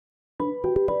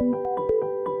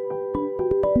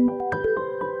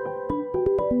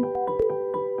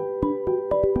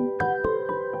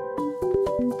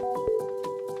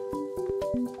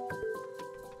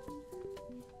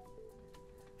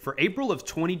For April of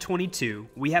 2022,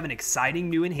 we have an exciting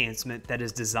new enhancement that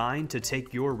is designed to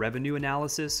take your revenue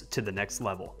analysis to the next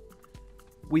level.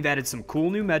 We've added some cool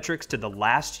new metrics to the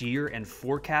last year and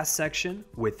forecast section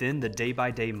within the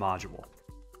day-by-day module.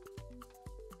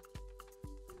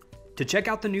 To check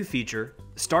out the new feature,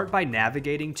 start by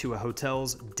navigating to a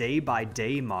hotel's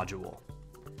day-by-day module.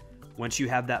 Once you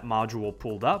have that module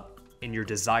pulled up and your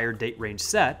desired date range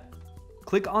set,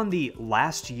 click on the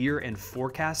Last Year and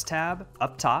Forecast tab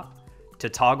up top to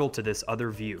toggle to this other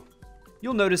view.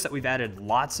 You'll notice that we've added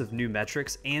lots of new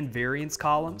metrics and variance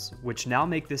columns, which now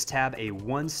make this tab a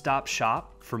one-stop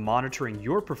shop for monitoring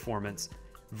your performance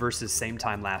versus same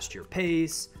time last year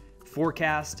pace,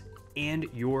 forecast, and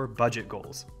your budget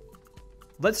goals.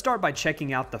 Let's start by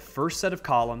checking out the first set of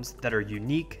columns that are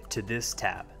unique to this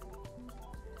tab.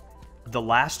 The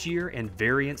last year and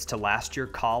variance to last year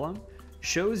column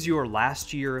shows your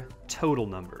last year total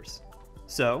numbers.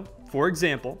 So, for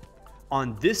example,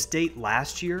 on this date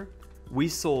last year, we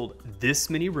sold this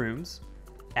many rooms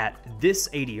at this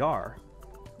ADR,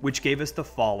 which gave us the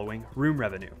following room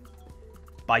revenue.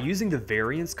 By using the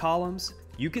variance columns,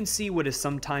 you can see what is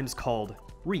sometimes called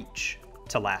reach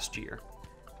to last year.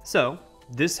 So,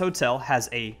 this hotel has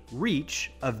a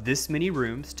reach of this many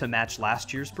rooms to match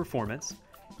last year's performance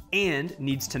and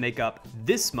needs to make up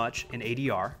this much in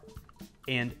ADR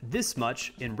and this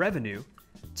much in revenue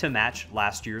to match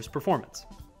last year's performance.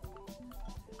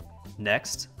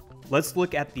 Next, let's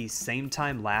look at the same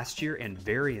time last year and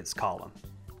variance column.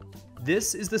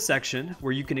 This is the section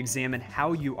where you can examine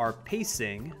how you are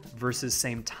pacing versus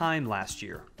same time last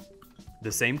year.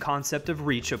 The same concept of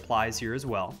reach applies here as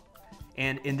well.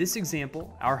 And in this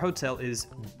example, our hotel is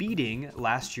beating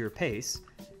last year pace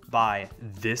by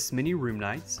this many room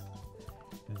nights,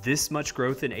 this much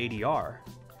growth in ADR,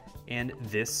 and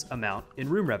this amount in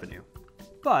room revenue,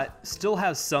 but still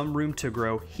has some room to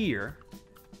grow here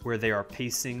where they are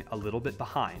pacing a little bit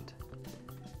behind.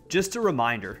 Just a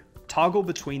reminder, toggle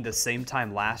between the same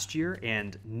time last year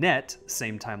and net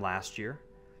same time last year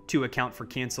to account for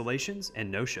cancellations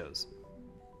and no-shows.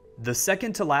 The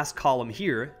second to last column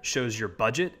here shows your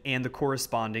budget and the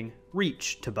corresponding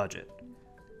reach to budget.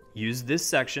 Use this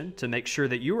section to make sure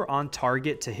that you are on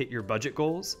target to hit your budget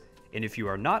goals, and if you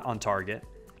are not on target,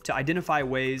 to identify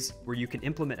ways where you can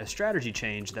implement a strategy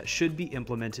change that should be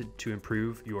implemented to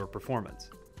improve your performance.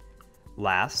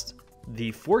 Last,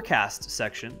 the forecast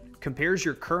section compares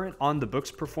your current on the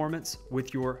books performance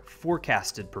with your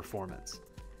forecasted performance.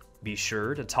 Be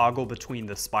sure to toggle between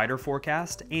the spider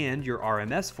forecast and your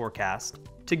RMS forecast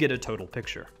to get a total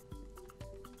picture.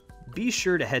 Be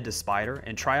sure to head to Spider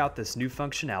and try out this new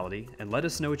functionality and let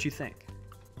us know what you think.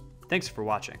 Thanks for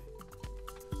watching.